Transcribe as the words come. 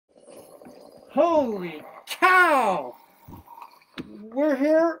Holy cow! We're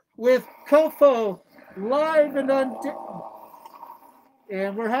here with COFOH Live and Undead.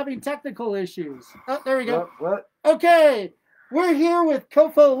 And we're having technical issues. Oh, there we go. What? Okay, we're here with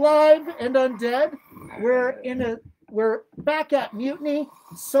COFOH Live and Undead. We're back at Mutiny,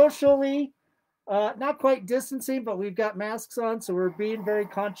 socially, not quite distancing, but we've got masks on, so we're being very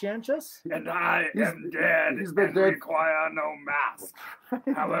conscientious. And I am dead and require no mask.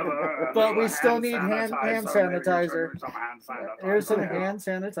 However, but we still need hand sanitizer. Here's some hand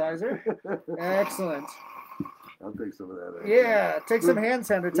sanitizer. Excellent. I'll take some of that. Yeah, take some hand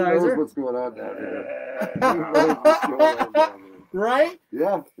sanitizer. Who knows what's going on down here? Who knows what's going on down here? Right?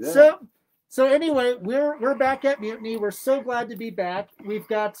 Yeah. So anyway, we're back at Mutiny. We're so glad to be back. We've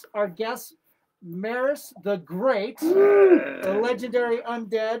got our guest, Norris the Great, the legendary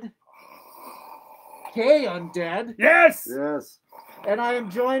undead, Undead. Yes. Yes. And I am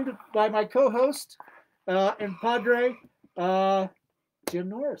joined by my co-host and padre, Jim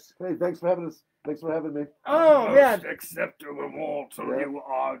Norris. Hey, thanks for having us. Thanks for having me. Oh, Most yeah. acceptable mortal you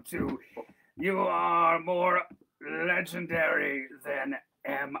are too. You are more legendary than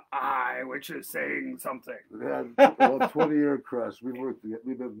am I, which is saying something. We had a 20-year crush. We've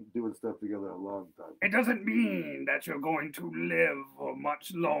been doing stuff together a long time. It doesn't mean that you're going to live for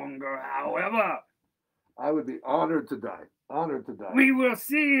much longer, however. I would be honored to die. Honored to die. We will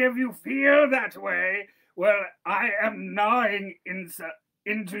see if you feel that way. Well, I am gnawing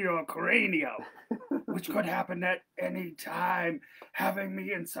into your cranium, which could happen at any time. Having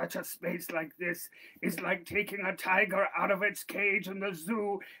me in such a space like this is like taking a tiger out of its cage in the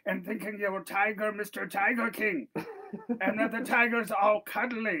zoo and thinking you're a tiger, Mr. Tiger King, and that the tiger's all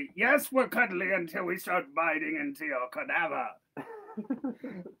cuddly. Yes, we're cuddly until we start biting into your cadaver.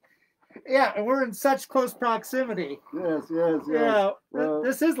 Yeah, and we're in such close proximity. Yes. Yeah, well,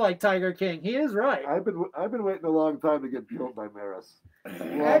 this is like Tiger King. He is right. I've been waiting a long time to get killed by Norris.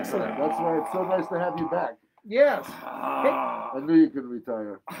 Excellent. That's why it's so nice to have you back. Yes. I knew you could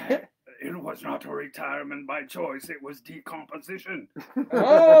retire. It was not a retirement by choice. It was decomposition.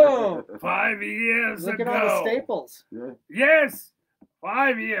 Oh. 5 years Look ago. at all the staples. Yeah. Yes,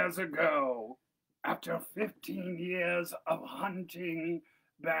 5 years ago. After 15 years of hunting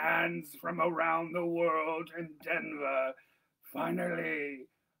bands from around the world in Denver, finally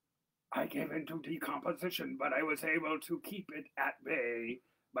I came into decomposition, but I was able to keep it at bay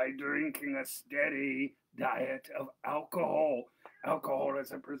by drinking a steady diet of alcohol. Alcohol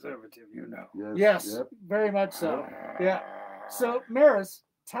is a preservative, you know. Yes, Yep. very much so. Yeah. So, Norris,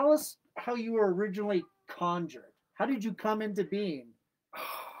 tell us how you were originally conjured. How did you come into being?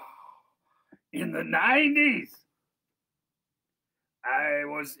 In the 90s, I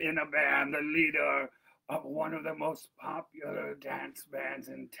was in a band, the leader of one of the most popular dance bands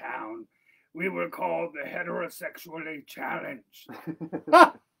in town. We were called the Heterosexually Challenged.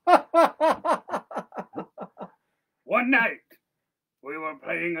 One night, we were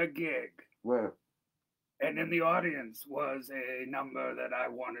playing a gig. Where? And in the audience was a number that I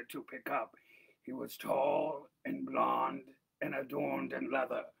wanted to pick up. He was tall and blonde and adorned in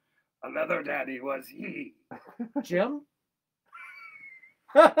leather. A leather daddy was he. Jim?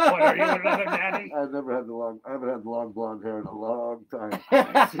 What, are you a leather daddy? I haven't had long blonde hair in a long time.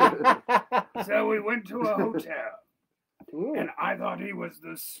 So we went to a hotel. Ooh. And I thought he was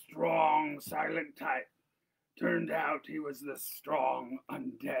the strong, silent type. Turned out he was the strong,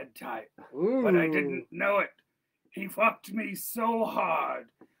 undead type. Ooh. But I didn't know it. He fucked me so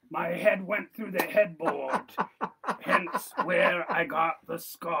hard, my head went through the headboard. Hence where I got the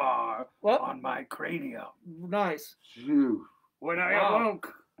scar on my cranium. Nice. Phew. When I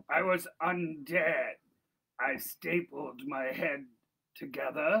awoke, I was undead. I stapled my head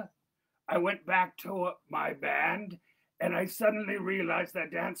together. I went back to my band, and I suddenly realized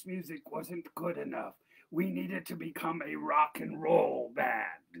that dance music wasn't good enough. We needed to become a rock and roll band.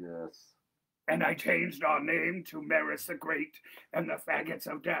 Yes. And I changed our name to Norris the Great and the Faggots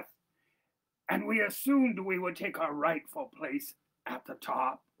of Death. And we assumed we would take our rightful place at the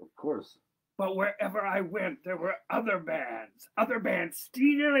top. Of course. But wherever I went, there were other bands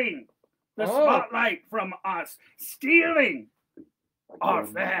stealing the spotlight from us, stealing our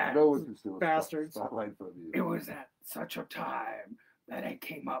fans. No one can steal Bastards. spotlight from you. It was at such a time that I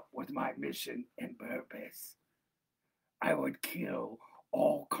came up with my mission and purpose. I would kill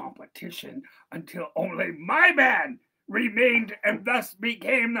all competition until only my band remained and thus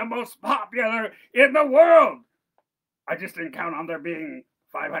became the most popular in the world. I just didn't count on there being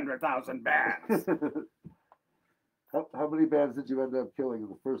 500,000 bands. How many bands did you end up killing in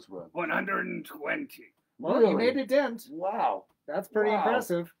the first run? 120. Well, you made a dent. Wow. That's pretty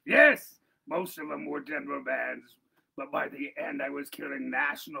impressive. Yes, most of them were Denver bands, but by the end I was killing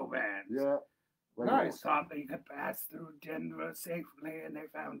national bands. Yeah. Like, Nice. People thought they could pass through Denver safely, and they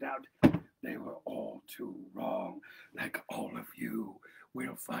found out they were all too wrong. Like all of you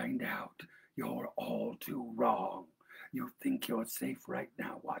will find out you're all too wrong. You think you're safe right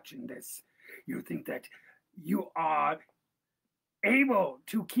now watching this. You think that you are able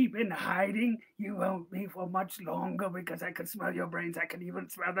to keep in hiding. You won't be for much longer because I can smell your brains. I can even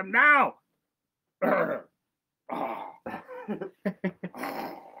smell them now.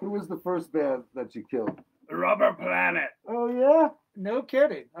 Who was the first band that you killed? Rubber Planet. Oh yeah. No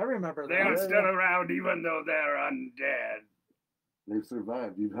kidding. I remember They are that. still around even though they're undead. They've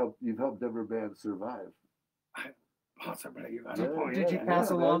survived. You've helped Denver bands survive. Possibly. Did you pass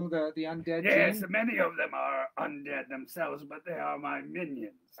along the undead Yes, gene? many of them are undead themselves, but they are my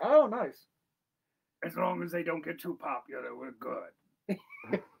minions. Oh, nice. As long as they don't get too popular, we're good.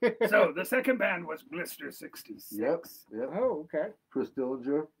 So the second band was Blister 66. Yep. Oh, okay. Chris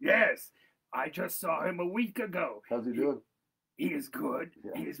Dillinger. Yes, I just saw him a week ago. How's he doing? He is good.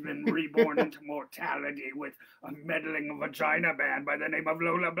 Yeah. He's been reborn into mortality with a meddling vagina band by the name of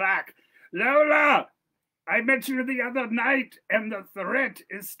Lola Black. Lola! I met you the other night, and the threat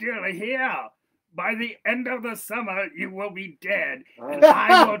is still here. By the end of the summer, you will be dead, and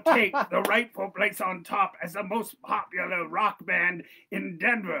I will take the rightful place on top as the most popular rock band in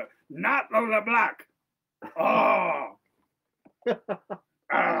Denver, not Lola Black. Oh.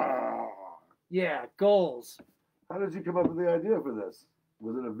 Oh. Yeah, goals. How did you come up with the idea for this?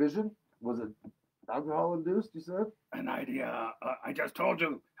 Was it a vision? Was it alcohol induced? You said. An idea. I just told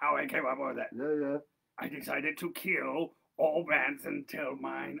you how I came up with it. Yeah. I decided to kill all bands until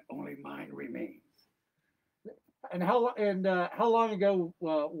only mine remains. And how long ago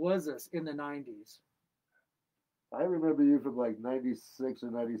was this in the 90s? I remember you from like 96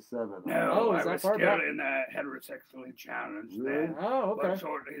 or 97. No, is I that was far still back? in the heterosexually challenged Really? then. Oh, okay. But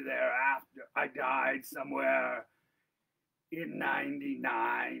shortly thereafter, I died somewhere in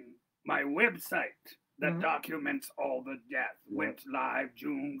 99. My website that documents all the death went live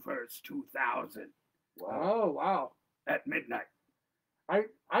June 1st, 2000 Wow. Oh, wow. at midnight.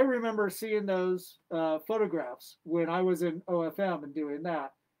 I remember seeing those photographs when I was in OFM and doing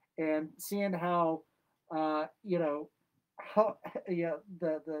that, and seeing how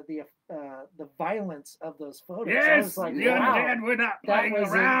the violence of those photos. I Yes, was like, the wow, undead were not that playing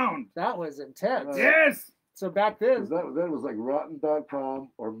was around. that was intense. Yes, So back then, That was like Rotten.com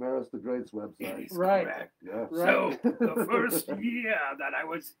or Maris the Great's it website. is Right. correct. Yeah. So the first year that I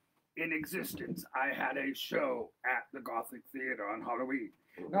was in existence, I had a show at the Gothic Theater on Halloween.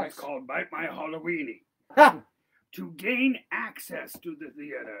 It was Nice. called Bite My Halloweeny. Ha! To gain access to the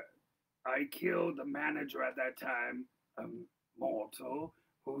theater, I killed the manager at that time, mortal,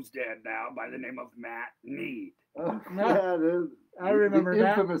 who's dead now, by the name of Matt Need. Oh, No. yeah, dude. I remember the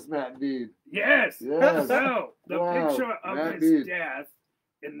that. infamous Matt Need. Yes. Yes. So the Wow, picture of Matt his Need. death,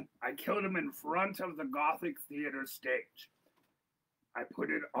 I killed him in front of the Gothic Theater stage. I put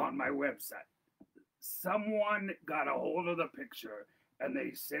it on my website. Someone got a hold of the picture and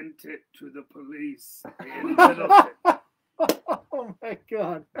they sent it to the police in Middleton. Oh my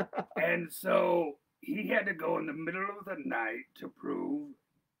God. And so he had to go in the middle of the night to prove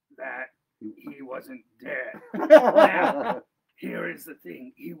that he wasn't dead. Now, here is the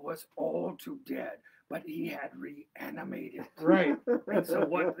thing. He was all too dead, but he had reanimated. Right. And so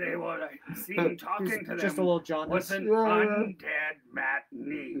what they were seeing talking He's to just a them little jaundice. was an Yeah. undead Matt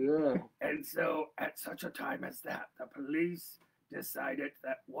Need. Yeah. And so at such a time as that, the police decided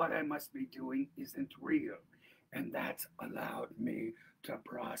that what I must be doing isn't real. And that's allowed me to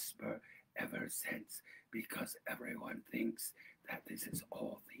prosper ever since, because everyone thinks that this is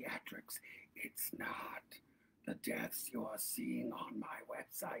all theatrics. It's not. The deaths you are seeing on my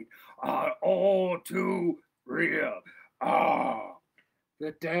website are all too real. Ah.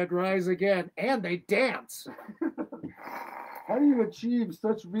 The dead rise again, and they dance. How do you achieve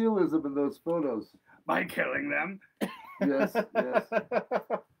such realism in those photos? By killing them. Yes.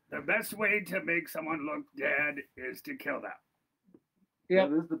 The best way to make someone look dead is to kill them. Yep.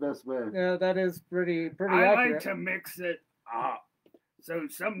 That is the best way. Yeah, that is pretty I accurate. like to mix it up. So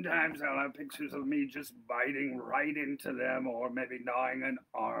sometimes I'll have pictures of me just biting right into them or maybe gnawing an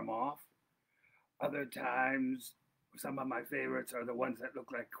arm off. Other times, some of my favorites are the ones that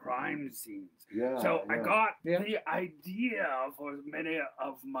look like crime scenes. Yeah. So I got Yeah. the idea for many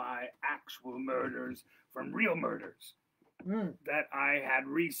of my actual murders from real murders Mm. that I had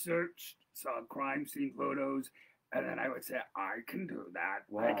researched, saw crime scene photos, And then I would say, I can do that.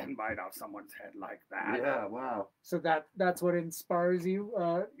 Wow. I can bite off someone's head like that. Yeah, wow. So that's what inspires you.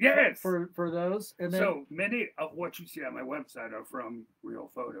 Yes. For those, and then So many of what you see on my website are from real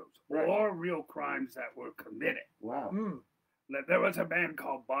photos Right. or real crimes that were committed. Wow. There was a band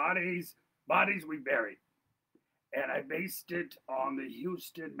called Bodies We Buried. And I based it on the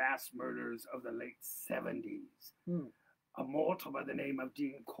Houston mass murders of the late 70s. A mortal by the name of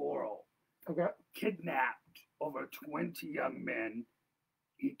Dean Coral kidnapped over 20 young men.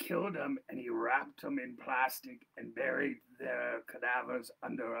 He killed them and he wrapped them in plastic and buried their cadavers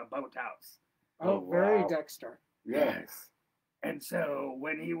under a boathouse. Oh, very Dexter. Yes. And so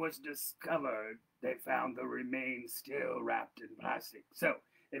when he was discovered, they found the remains still wrapped in plastic. So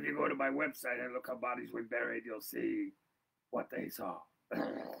if you go to my website and look up Bodies We Buried, you'll see what they saw.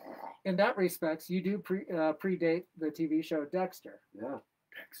 In that respects, you do predate the TV show Dexter. Yeah.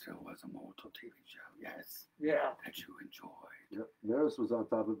 Dexter was a mortal TV show, yes. Yeah. That you enjoyed. Yep. Norris was on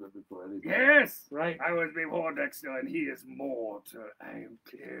top of it before anything. Yes! Right. I was before Dexter, and he is mortal. I am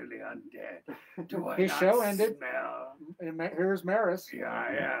clearly undead. Do I His not show ended. smell? And here's Maris. Here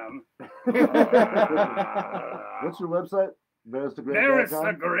I am. What's your website?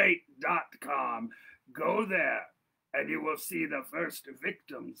 MarisTheGreat.com? MarisTheGreat.com. Go there, and you will see the first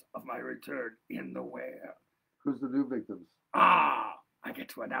victims of my return in the where. Who's the new victims? I get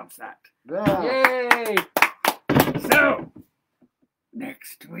to announce that. Yeah. Yay! So,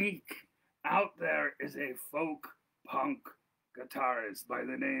 next week, out there is a folk punk guitarist by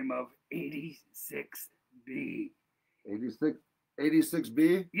the name of 86B.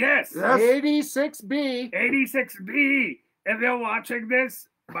 86B? Yes! 86B. 86B. If you're watching this,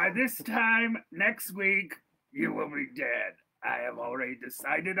 by this time next week, you will be dead. I have already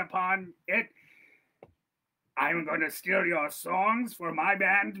decided upon it. I'm going to steal your songs for my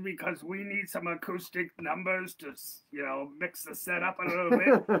band because we need some acoustic numbers to, mix the setup a little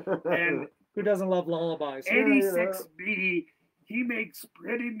bit. And who doesn't love lullabies? 86B, he makes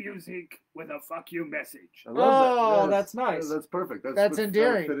pretty music with a fuck you message. I love that. That's nice. That's perfect. That's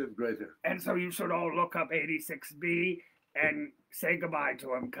endearing. Fit in great here. And so you should all look up 86B and say goodbye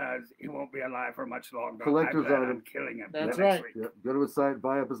to him because he won't be alive for much longer. Collector's I plan item. on killing him. That's next right. week. Yep. Go to his site,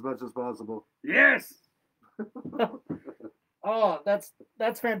 buy up as much as possible. Yes. Oh, that's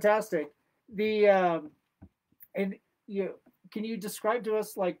fantastic. The and can you describe to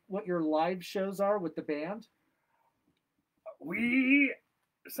us like what your live shows are with the band?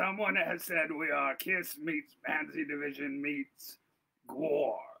 Someone has said we are Kiss meets Pansy Division meets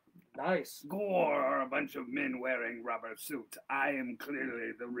Gore. Nice. Gore are a bunch of men wearing rubber suits. I am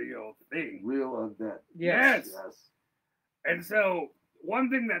clearly the real thing. Real undead. Yes. Yes. And so one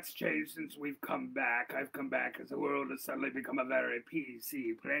thing that's changed since I've come back as the world has suddenly become a very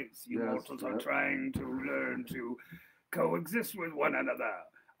PC place. You mortals are trying to learn to coexist with one another.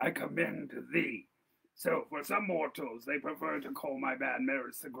 I commend thee. So for some mortals, they prefer to call my band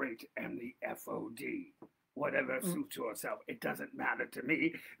Norris the Great and the FOD. Whatever suits yourself. It doesn't matter to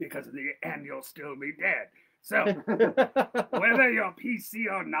me because in the end you'll still be dead. So whether you're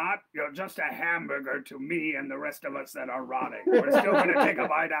PC or not, you're just a hamburger to me and the rest of us that are rotting. We're still going to take a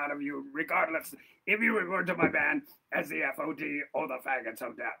bite out of you regardless if you refer to my band as the FOD or the Faggots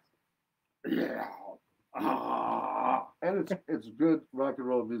of Death. Yeah. And it's good rock and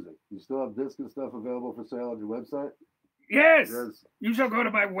roll music. You still have discs and stuff available for sale on your website? Yes. You shall go to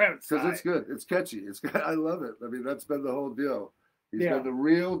my website. Because it's good. It's catchy. I love it. I mean, that's been the whole deal. He's been the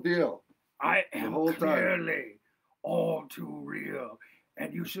real deal. I am clearly all too real.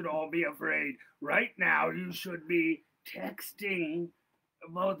 And you should all be afraid. Right now, you should be texting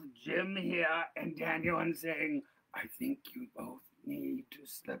both Jim here and Daniel and saying, I think you both need to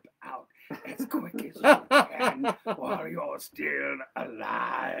slip out as quick as you can while you're still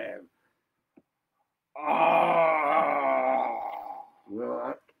alive.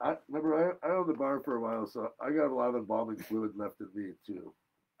 Well, I remember I owned the bar for a while, so I got a lot of embalming fluid left in me too.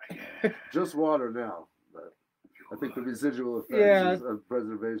 Just water now, but I think the residual effects of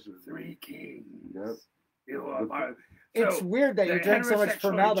preservation. Three Kings. Yep. You are it's weird that you drink so much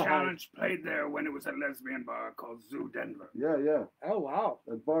formaldehyde. Challenge played there when it was a lesbian bar called Zoo Denver. Yeah. Oh wow.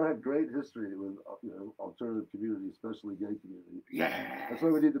 That bar had great history with alternative community, especially gay community. Yeah. That's why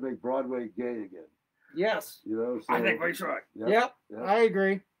we need to make Broadway gay again. Yes. So, I think we should. Yep. I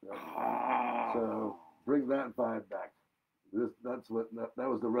agree. Yep. So bring that vibe back. That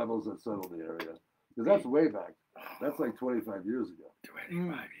was the rebels that settled the area. Because that's way back. That's like 25 years ago.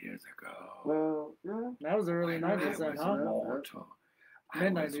 25 years ago. Well, yeah. That was the early 90s then, huh? I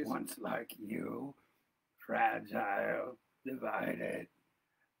was once like you, fragile, divided,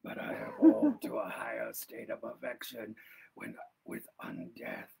 but I evolved to a higher state of perfection when, with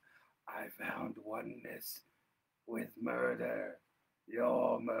undeath, I found oneness with murder.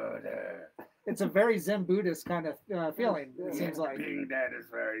 Your murder. It's a very Zen Buddhist kind of feeling, it seems like. Being dead is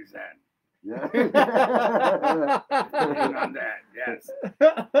very Zen. Yeah. Being undead, yes.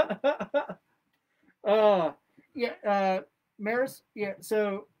 Maris,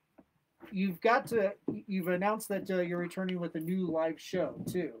 so you've announced that you're returning with a new live show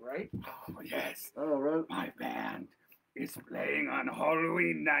too, right? Oh, yes. Oh, right. My band is playing on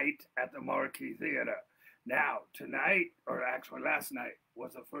Halloween night at the Marquee Theater. Now, tonight, or actually last night,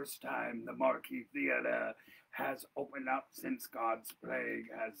 was the first time the Marquee Theater has opened up since God's plague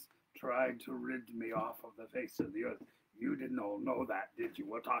has tried to rid me off of the face of the earth. You didn't all know that, did you?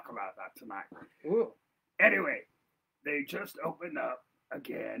 We'll talk about that tonight. Ooh. Anyway, they just opened up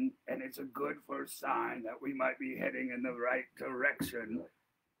again, and it's a good first sign that we might be heading in the right direction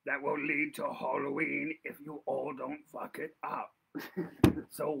that will lead to Halloween if you all don't fuck it up.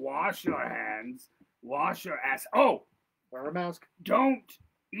 So wash your hands, wash your ass. Oh! Wear a mask. Don't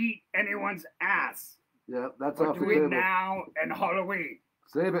eat anyone's ass. Yeah, that's We're off the doing table. now and Halloween.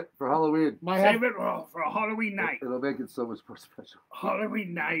 Save it for Halloween. Save it for Halloween night. It'll make it so much more special.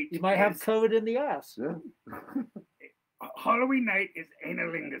 Halloween night. You might have COVID in the ass. Yeah. Halloween night is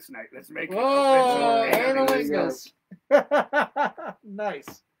analingus night. Let's make it Whoa, official. analingus.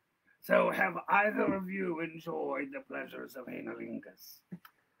 Nice. So, have either of you enjoyed the pleasures of analingus?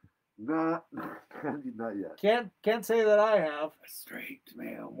 Not yet. Can't say that I have. Straight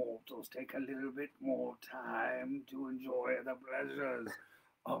male mortals take a little bit more time to enjoy the pleasures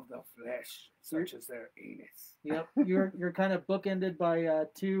of the flesh, such as their anus. Yep, you're kind of bookended by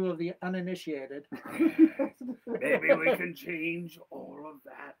two of the uninitiated. Maybe we can change all of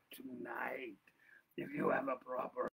that tonight if you have a proper